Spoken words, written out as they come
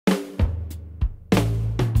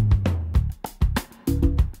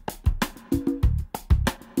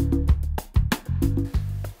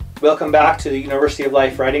Welcome back to the University of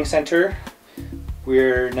Life Writing Center.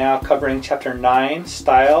 We're now covering Chapter 9,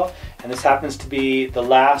 Style, and this happens to be the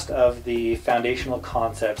last of the foundational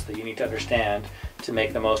concepts that you need to understand to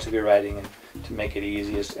make the most of your writing and to make it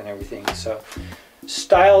easiest and everything. So,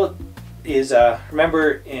 style is,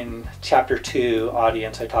 remember in Chapter 2,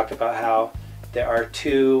 audience, I talked about how there are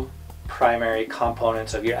two primary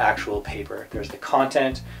components of your actual paper. There's the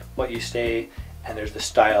content, what you say, and there's the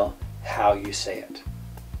style, how you say it.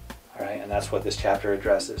 All right, and that's what this chapter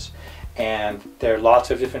addresses. And there are lots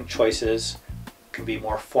of different choices. It can be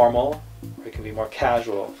more formal, or it can be more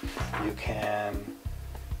casual. You can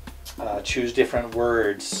choose different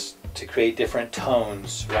words to create different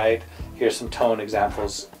tones, right? Here's some tone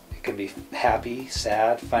examples. It can be happy,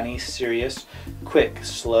 sad, funny, serious, quick,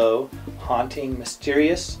 slow, haunting,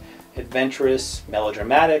 mysterious, adventurous,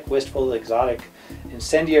 melodramatic, wistful, exotic,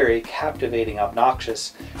 incendiary, captivating,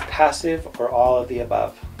 obnoxious, passive, or all of the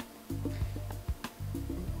above.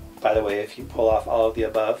 By the way, if you pull off all of the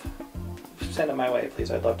above, send it my way,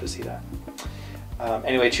 please. I'd love to see that.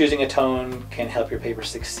 Anyway, choosing a tone can help your paper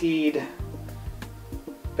succeed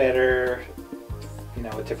better,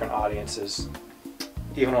 with different audiences.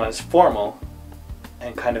 Even when it's formal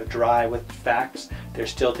and kind of dry with facts,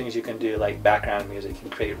 there's still things you can do, like background music. You can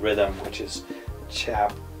create rhythm, which is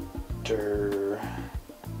chapter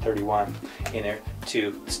 31 in there,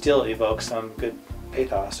 to still evoke some good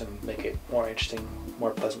pathos and make it more interesting,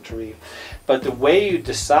 more pleasant to read. But the way you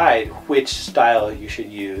decide which style you should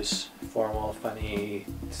use, formal, funny,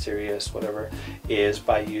 serious, whatever, is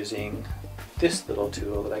by using this little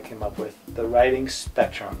tool that I came up with, the writing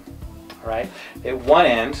spectrum. All right, at one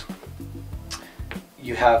end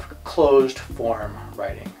you have closed form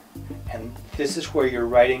writing, and this is where you're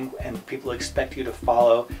writing and people expect you to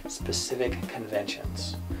follow specific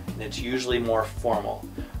conventions, and it's usually more formal,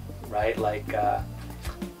 right? Like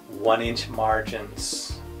 1-inch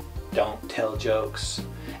margins, don't tell jokes,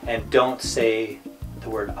 and don't say the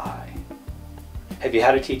word I. Have you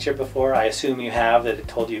had a teacher before? I assume you have, that it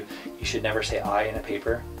told you you should never say I in a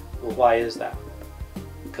paper. Well, why is that?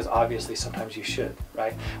 Because obviously sometimes you should,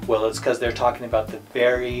 right? Well, it's because they're talking about the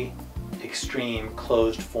very extreme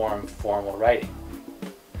closed form formal writing.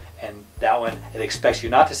 And that one, it expects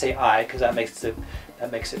you not to say I, because that makes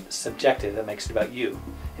it subjective, that makes it about you,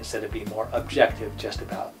 instead of being more objective, just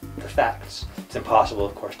about the facts. It's impossible,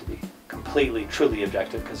 of course, to be completely, truly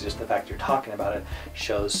objective, because just the fact you're talking about it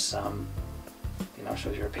shows some,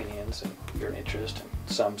 shows your opinions and your interest and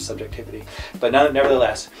some subjectivity. But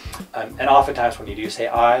nevertheless, and oftentimes when you do say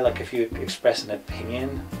I, like if you express an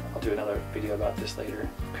opinion, I'll do another video about this later,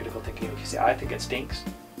 critical thinking, if you say I think it stinks,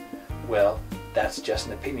 well, that's just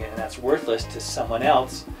an opinion, and that's worthless to someone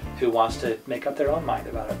else who wants to make up their own mind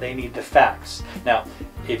about it. They need the facts. Now,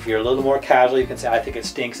 if you're a little more casual, you can say, I think it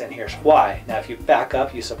stinks, and here's why. Now, if you back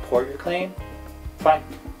up, you support your claim, fine.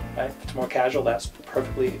 Right? If it's more casual, that's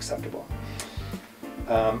perfectly acceptable.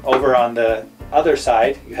 Over on the other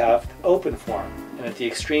side, you have open form, and at the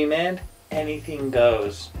extreme end, anything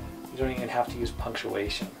goes. You don't even have to use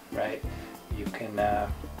punctuation, right? You can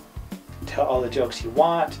tell all the jokes you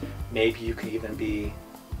want. Maybe you can even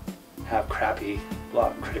have crappy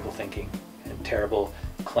critical thinking and terrible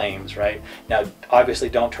claims, right? Now, obviously,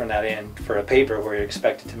 don't turn that in for a paper where you're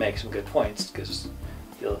expected to make some good points, because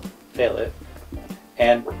you'll fail it.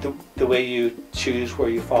 And the way you choose where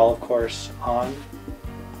you fall, of course, on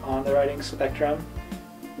the writing spectrum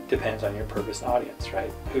depends on your purpose and audience,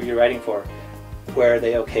 right? Who you're writing for, where are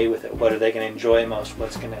they okay with it? What are they going to enjoy most?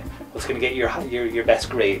 What's going to get your best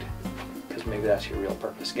grade? Because maybe that's your real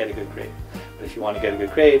purpose, get a good grade. But if you want to get a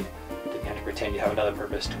good grade, then you have to pretend you have another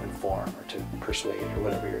purpose, to inform or to persuade or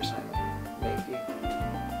whatever your assignment may be.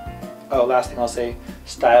 Oh, last thing I'll say,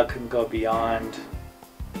 style can go beyond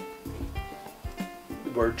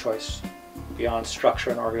word choice, beyond structure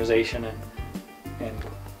and organization and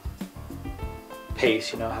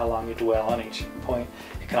pace, how long you dwell on each point.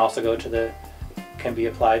 It can also go can be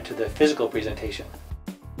applied to the physical presentation.